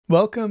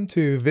Welcome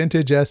to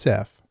Vintage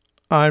SF.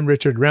 I'm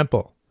Richard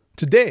Rempel.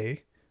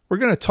 Today, we're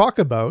going to talk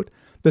about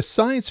the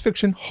Science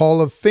Fiction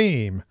Hall of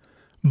Fame,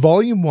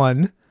 Volume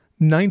 1,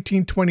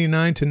 1929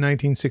 to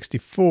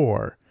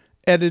 1964,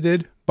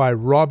 edited by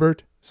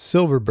Robert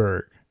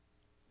Silverberg.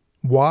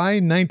 Why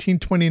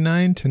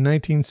 1929 to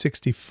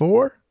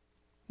 1964?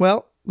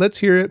 Well, let's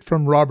hear it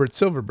from Robert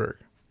Silverberg.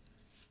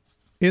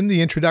 In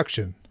the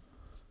introduction,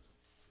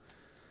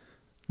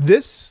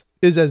 this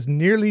is as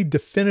nearly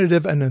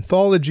definitive an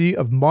anthology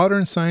of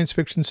modern science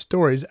fiction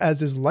stories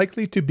as is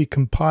likely to be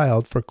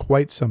compiled for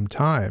quite some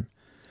time.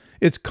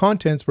 Its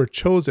contents were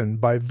chosen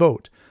by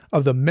vote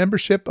of the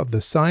membership of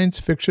the Science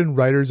Fiction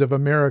Writers of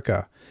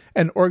America,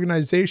 an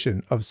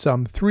organization of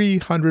some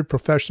 300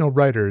 professional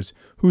writers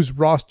whose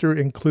roster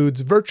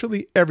includes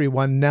virtually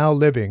everyone now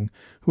living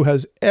who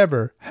has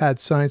ever had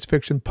science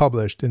fiction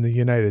published in the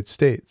United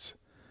States.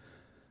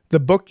 The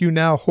book you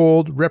now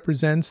hold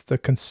represents the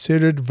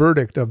considered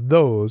verdict of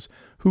those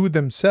who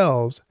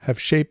themselves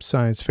have shaped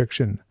science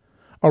fiction,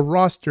 a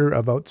roster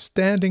of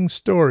outstanding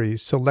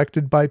stories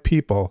selected by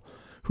people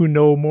who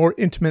know more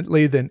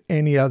intimately than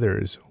any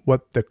others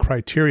what the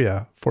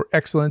criteria for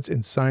excellence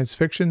in science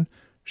fiction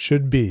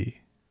should be.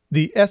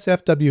 The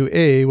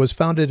SFWA was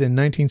founded in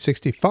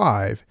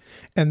 1965,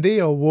 and they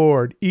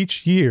award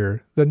each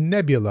year the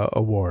Nebula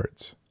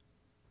Awards.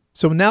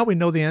 So now we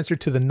know the answer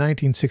to the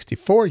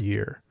 1964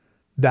 year.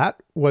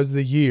 That was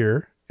the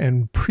year,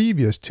 and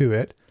previous to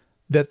it,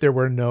 that there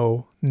were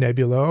no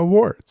Nebula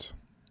Awards.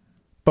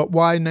 But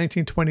why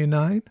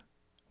 1929?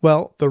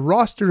 Well, the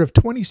roster of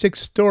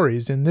 26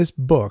 stories in this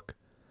book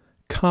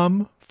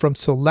come from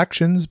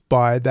selections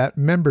by that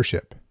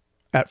membership.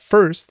 At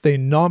first, they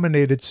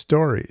nominated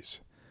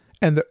stories,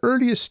 and the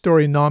earliest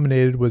story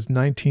nominated was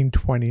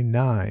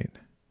 1929.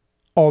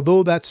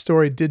 Although that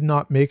story did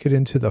not make it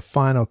into the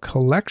final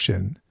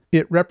collection,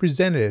 it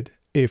represented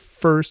a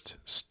first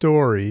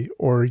story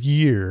or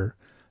year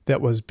that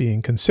was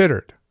being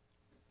considered.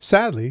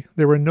 Sadly,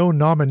 there were no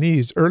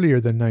nominees earlier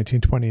than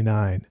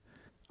 1929.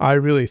 I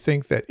really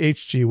think that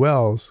H.G.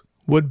 Wells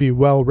would be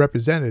well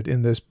represented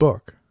in this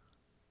book.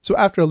 So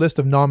after a list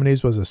of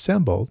nominees was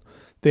assembled,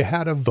 they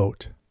had a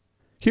vote.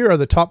 Here are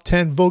the top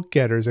 10 vote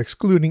getters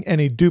excluding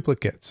any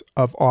duplicates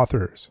of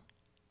authors.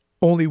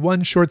 Only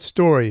one short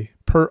story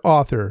per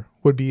author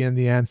would be in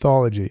the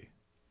anthology.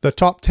 The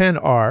top 10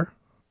 are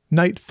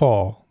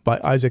Nightfall by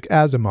Isaac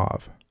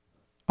Asimov,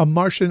 A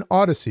Martian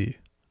Odyssey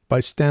by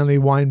Stanley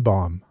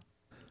Weinbaum,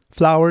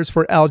 Flowers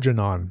for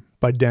Algernon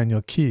by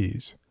Daniel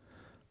Keyes,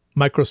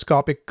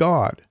 Microscopic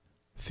God,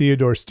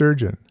 Theodore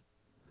Sturgeon.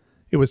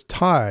 It was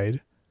tied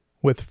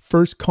with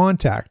First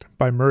Contact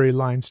by Murray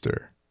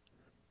Leinster.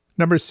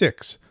 Number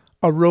 6,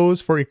 A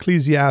Rose for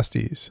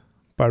Ecclesiastes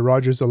by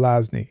Roger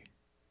Zelazny.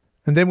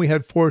 And then we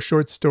had 4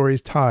 short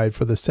stories tied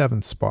for the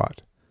 7th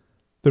spot.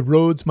 The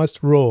Roads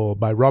Must Roll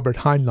by Robert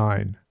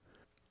Heinlein,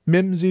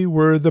 Mimsy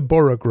Were the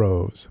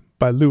Borogroves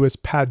by Louis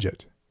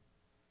Paget,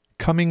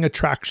 Coming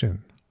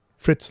Attraction,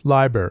 Fritz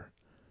Leiber,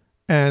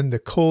 and The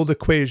Cold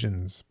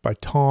Equations by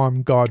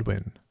Tom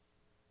Godwin.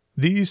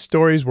 These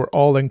stories were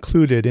all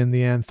included in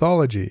the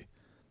anthology.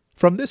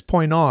 From this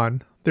point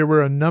on, there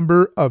were a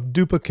number of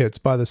duplicates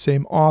by the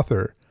same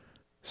author.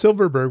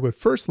 Silverberg would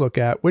first look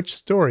at which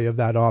story of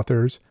that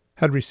author's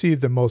had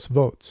received the most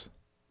votes.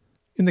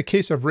 In the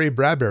case of Ray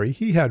Bradbury,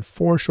 he had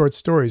 4 short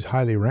stories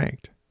highly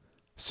ranked.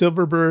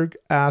 Silverberg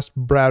asked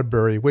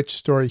Bradbury which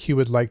story he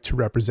would like to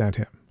represent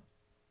him.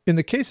 In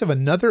the case of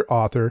another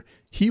author,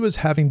 he was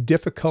having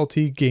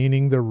difficulty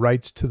gaining the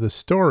rights to the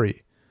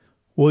story.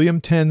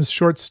 William Tenn's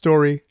short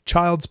story,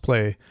 Child's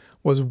Play,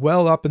 was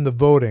well up in the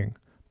voting,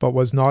 but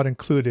was not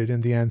included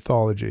in the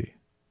anthology.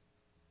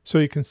 So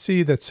you can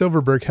see that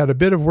Silverberg had a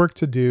bit of work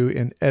to do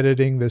in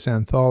editing this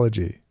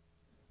anthology.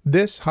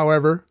 This,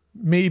 however,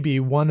 may be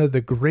one of the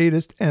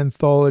greatest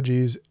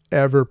anthologies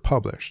ever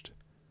published.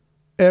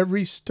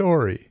 Every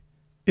story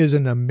is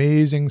an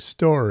amazing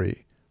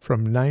story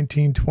from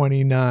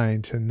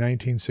 1929 to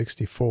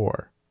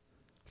 1964.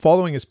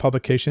 Following its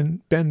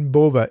publication, Ben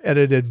Bova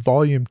edited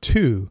Volume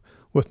 2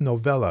 with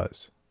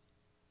novellas.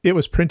 It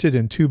was printed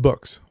in 2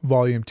 books,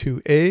 Volume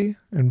 2A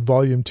and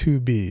Volume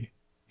 2B.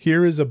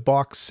 Here is a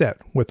box set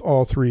with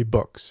all 3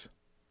 books.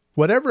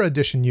 Whatever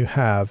edition you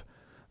have,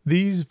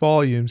 these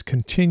volumes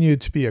continue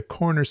to be a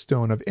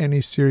cornerstone of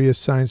any serious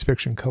science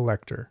fiction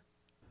collector.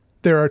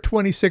 There are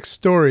 26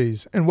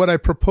 stories, and what I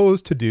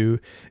propose to do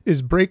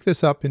is break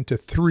this up into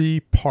 3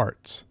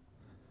 parts.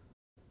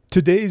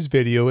 Today's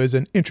video is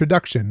an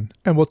introduction,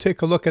 and we'll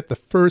take a look at the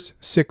first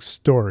 6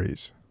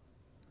 stories.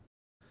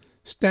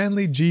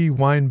 Stanley G.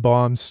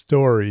 Weinbaum's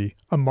story,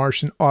 A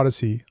Martian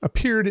Odyssey,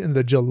 appeared in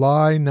the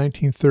July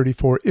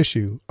 1934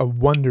 issue of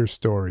Wonder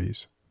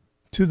Stories.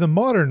 To the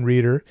modern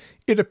reader,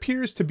 it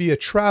appears to be a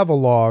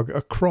travelogue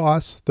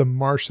across the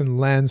Martian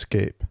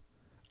landscape.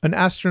 An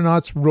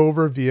astronaut's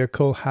rover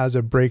vehicle has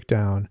a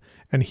breakdown,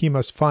 and he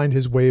must find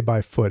his way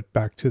by foot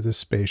back to the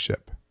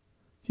spaceship.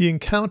 He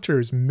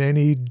encounters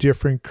many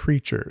different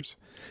creatures,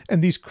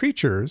 and these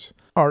creatures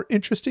are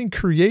interesting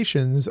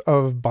creations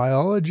of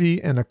biology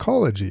and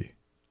ecology.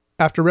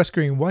 After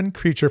rescuing one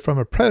creature from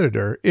a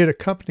predator, it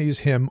accompanies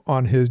him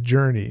on his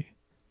journey.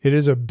 It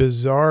is a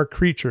bizarre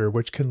creature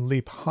which can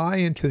leap high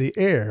into the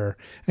air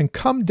and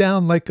come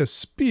down like a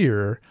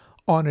spear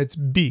on its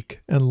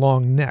beak and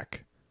long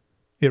neck.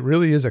 It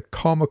really is a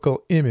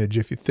comical image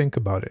if you think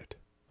about it.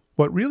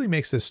 What really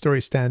makes this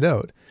story stand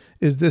out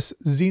is this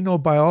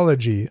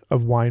xenobiology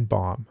of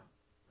Weinbaum.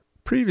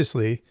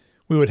 Previously,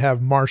 we would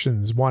have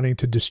Martians wanting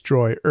to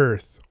destroy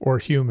Earth or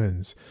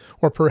humans,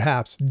 or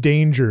perhaps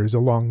dangers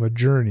along the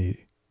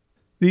journey.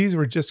 These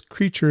were just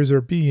creatures or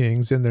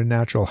beings in their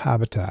natural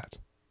habitat.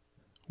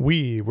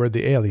 We were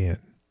the alien.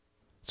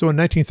 So in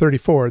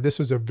 1934, this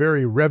was a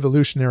very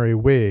revolutionary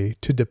way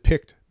to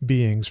depict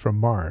beings from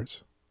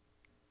Mars.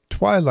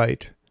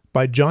 Twilight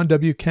by John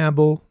W.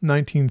 Campbell,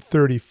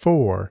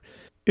 1934.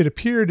 It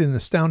appeared in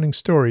Astounding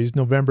Stories,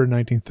 November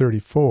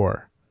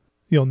 1934.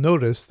 You'll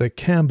notice that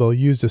Campbell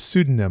used a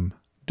pseudonym,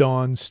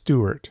 Don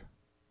Stewart.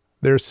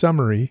 Their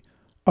summary: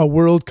 a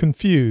world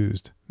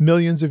confused,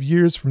 millions of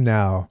years from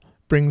now,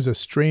 brings a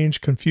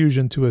strange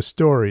confusion to a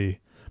story,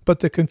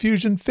 but the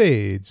confusion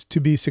fades to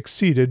be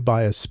succeeded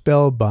by a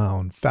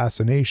spellbound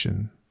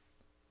fascination.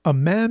 A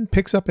man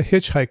picks up a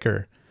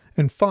hitchhiker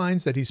and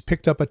finds that he's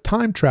picked up a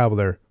time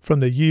traveler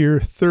from the year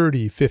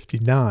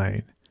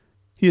 3059.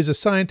 He is a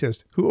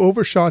scientist who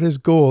overshot his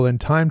goal in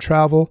time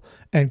travel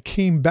and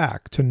came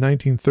back to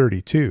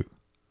 1932.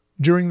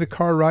 During the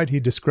car ride,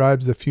 he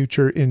describes the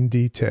future in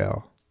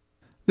detail.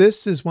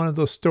 This is one of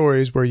those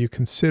stories where you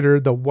consider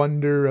the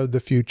wonder of the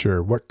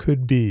future, what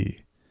could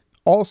be.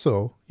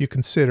 Also, you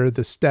consider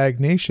the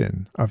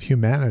stagnation of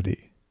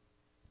humanity.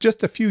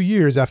 Just a few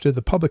years after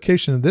the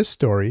publication of this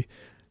story,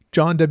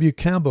 John W.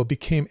 Campbell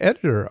became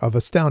editor of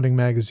Astounding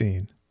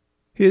magazine.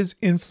 His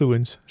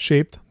influence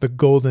shaped the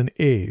Golden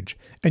Age,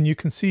 and you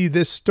can see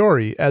this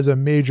story as a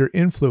major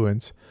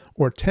influence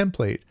or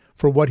template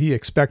for what he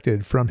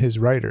expected from his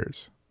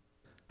writers.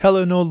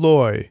 Helen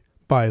O'Loy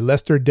by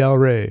Lester Del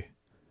Rey.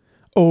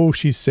 "Oh,"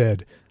 she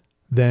said,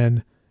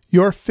 then,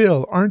 "you're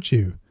Phil, aren't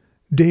you?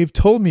 Dave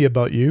told me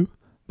about you,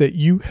 that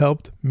you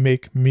helped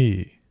make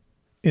me."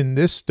 In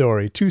this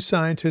story, two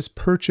scientists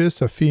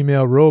purchase a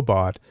female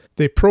robot.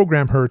 They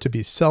program her to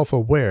be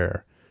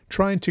self-aware,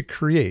 trying to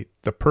create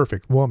the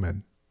perfect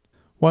woman.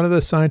 One of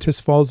the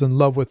scientists falls in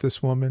love with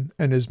this woman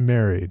and is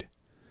married.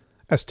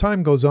 As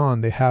time goes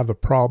on, they have a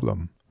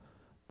problem.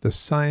 The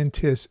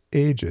scientist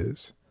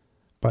ages,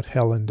 but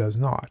Helen does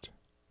not.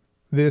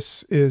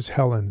 This is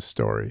Helen's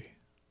story.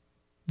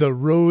 The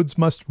Roads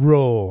Must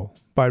Roll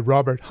by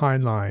Robert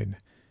Heinlein.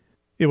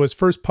 It was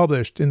first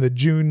published in the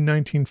June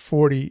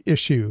 1940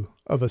 issue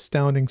of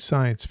Astounding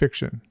Science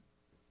Fiction.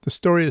 The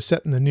story is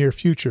set in the near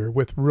future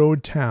with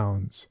road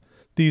towns.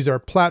 These are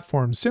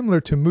platforms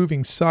similar to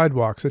moving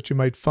sidewalks that you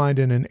might find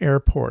in an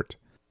airport,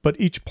 but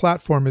each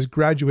platform is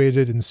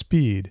graduated in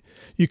speed.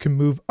 You can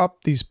move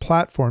up these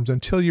platforms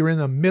until you're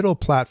in a middle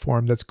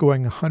platform that's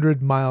going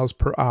 100 miles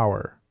per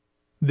hour.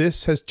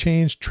 This has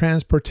changed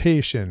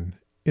transportation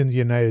in the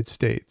United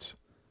States.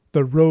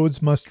 The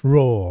roads must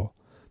roll.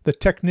 The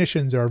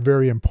technicians are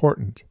very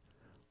important.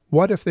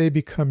 What if they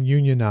become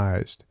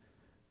unionized?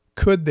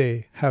 Could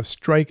they have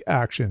strike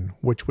action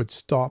which would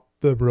stop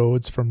the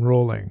roads from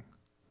rolling?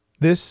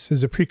 This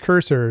is a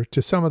precursor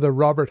to some of the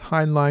Robert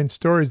Heinlein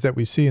stories that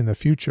we see in the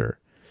future.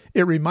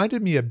 It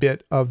reminded me a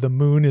bit of The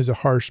Moon is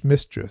a Harsh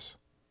Mistress.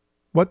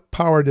 What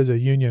power does a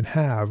union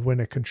have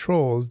when it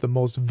controls the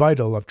most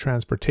vital of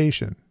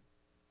transportation?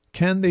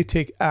 Can they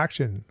take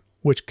action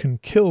which can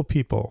kill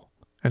people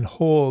and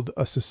hold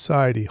a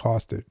society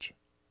hostage?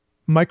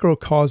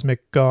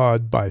 Microcosmic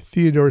God by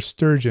Theodore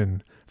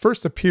Sturgeon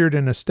first appeared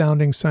in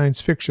Astounding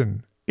Science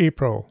Fiction,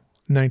 April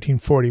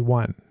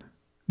 1941.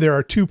 There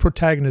are two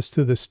protagonists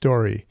to this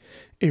story,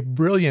 a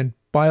brilliant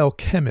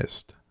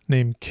biochemist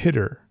named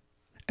Kidder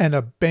and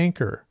a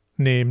banker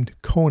named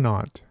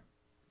Conant.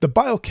 The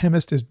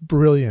biochemist is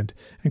brilliant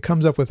and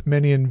comes up with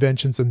many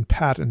inventions and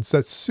patents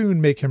that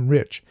soon make him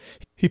rich.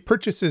 He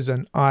purchases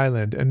an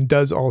island and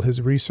does all his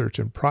research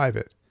in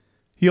private.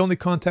 He only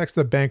contacts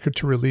the banker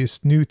to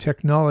release new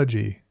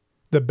technology.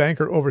 The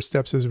banker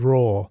oversteps his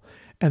role,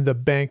 and the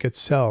bank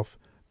itself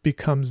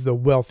becomes the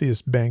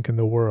wealthiest bank in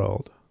the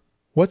world.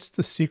 What's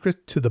the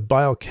secret to the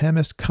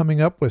biochemist coming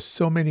up with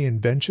so many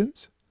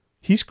inventions?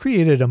 He's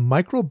created a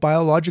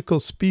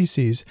microbiological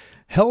species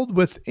held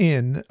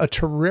within a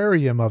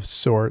terrarium of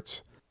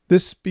sorts.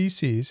 This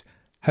species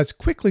has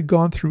quickly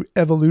gone through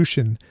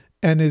evolution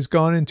and has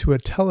gone into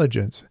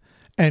intelligence,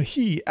 and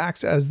he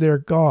acts as their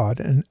god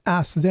and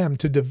asks them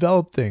to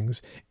develop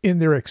things in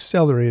their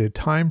accelerated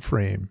time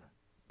frame.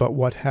 But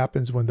what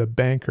happens when the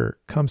banker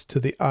comes to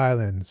the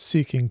island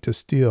seeking to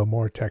steal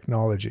more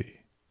technology?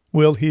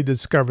 Will he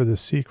discover the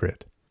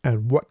secret?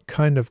 And what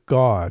kind of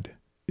god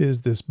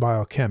is this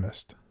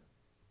biochemist?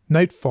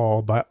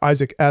 Nightfall by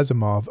Isaac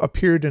Asimov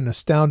appeared in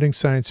Astounding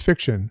Science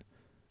Fiction,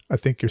 I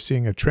think you're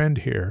seeing a trend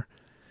here,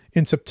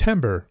 in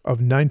September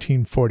of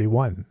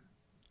 1941.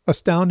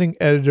 Astounding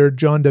editor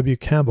John W.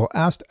 Campbell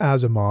asked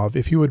Asimov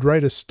if he would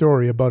write a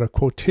story about a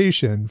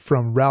quotation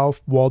from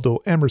Ralph Waldo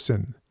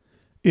Emerson.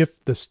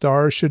 If the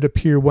stars should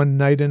appear one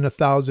night in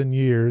 1,000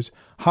 years,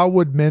 how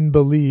would men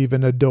believe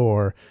and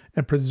adore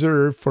and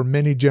preserve for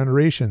many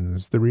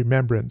generations the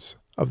remembrance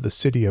of the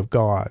city of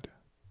God?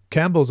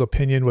 Campbell's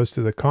opinion was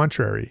to the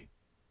contrary.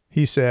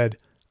 He said,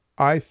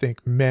 I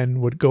think men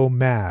would go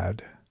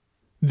mad.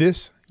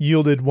 This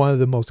yielded one of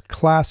the most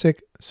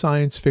classic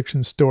science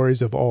fiction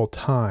stories of all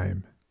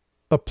time.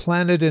 A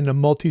planet in a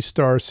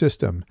multi-star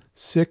system,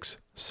 6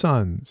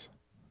 suns.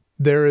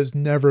 There is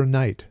never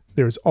night.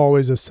 There is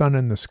always a sun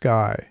in the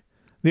sky.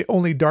 The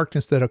only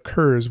darkness that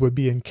occurs would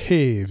be in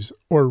caves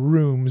or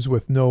rooms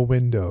with no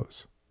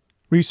windows.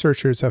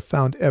 Researchers have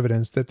found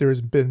evidence that there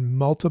has been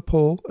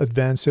multiple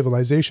advanced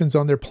civilizations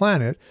on their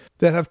planet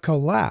that have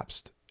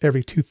collapsed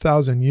every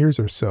 2,000 years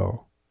or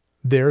so.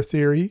 Their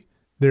theory,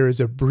 there is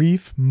a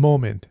brief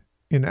moment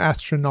in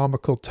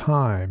astronomical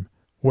time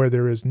where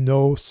there is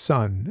no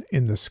sun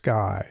in the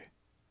sky.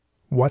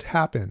 What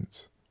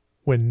happens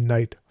when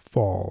night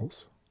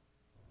falls?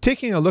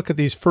 Taking a look at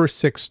these first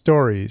 6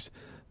 stories,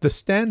 the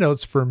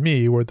standouts for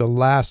me were the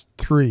last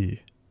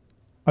 3.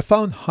 I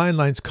found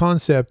Heinlein's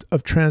concept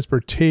of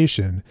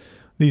transportation,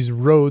 these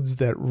roads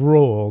that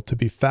roll, to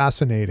be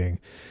fascinating,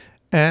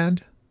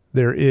 and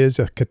there is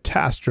a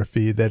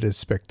catastrophe that is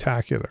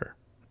spectacular.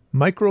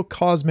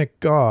 Microcosmic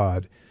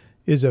God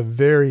is a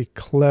very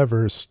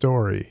clever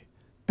story,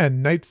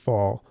 and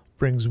Nightfall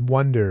brings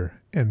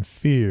wonder and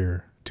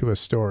fear to a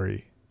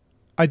story.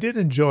 I did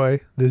enjoy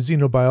the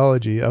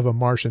xenobiology of A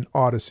Martian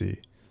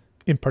Odyssey,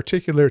 in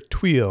particular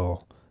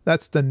Tweel.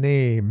 That's the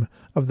name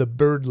of the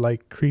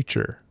bird-like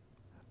creature.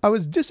 I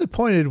was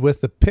disappointed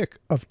with the pick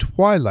of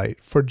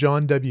Twilight for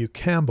John W.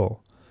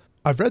 Campbell.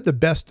 I've read the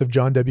best of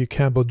John W.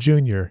 Campbell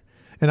Jr.,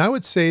 and I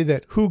would say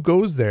that Who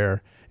Goes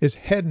There is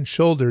head and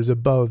shoulders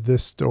above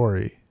this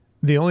story.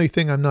 The only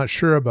thing I'm not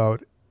sure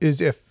about is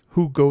if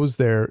Who Goes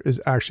There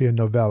is actually a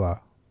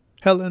novella.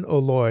 Helen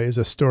O'Loy is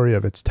a story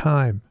of its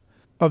time.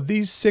 Of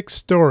these 6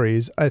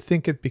 stories, I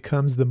think it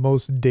becomes the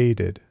most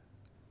dated.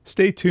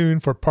 Stay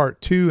tuned for part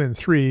 2 and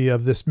 3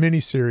 of this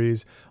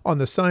miniseries on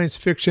the Science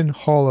Fiction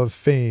Hall of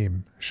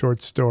Fame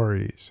short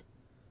stories.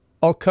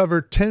 I'll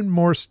cover 10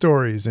 more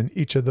stories in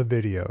each of the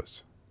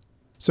videos.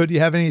 So do you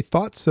have any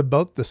thoughts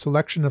about the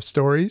selection of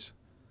stories?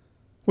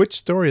 Which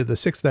story of the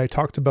 6 that I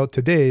talked about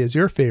today is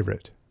your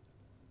favorite?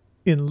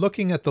 In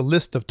looking at the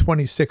list of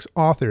 26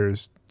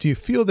 authors, do you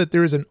feel that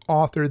there is an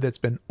author that's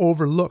been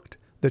overlooked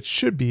that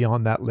should be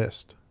on that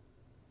list?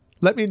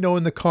 Let me know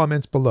in the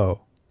comments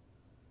below.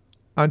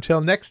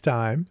 Until next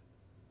time,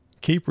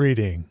 keep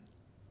reading.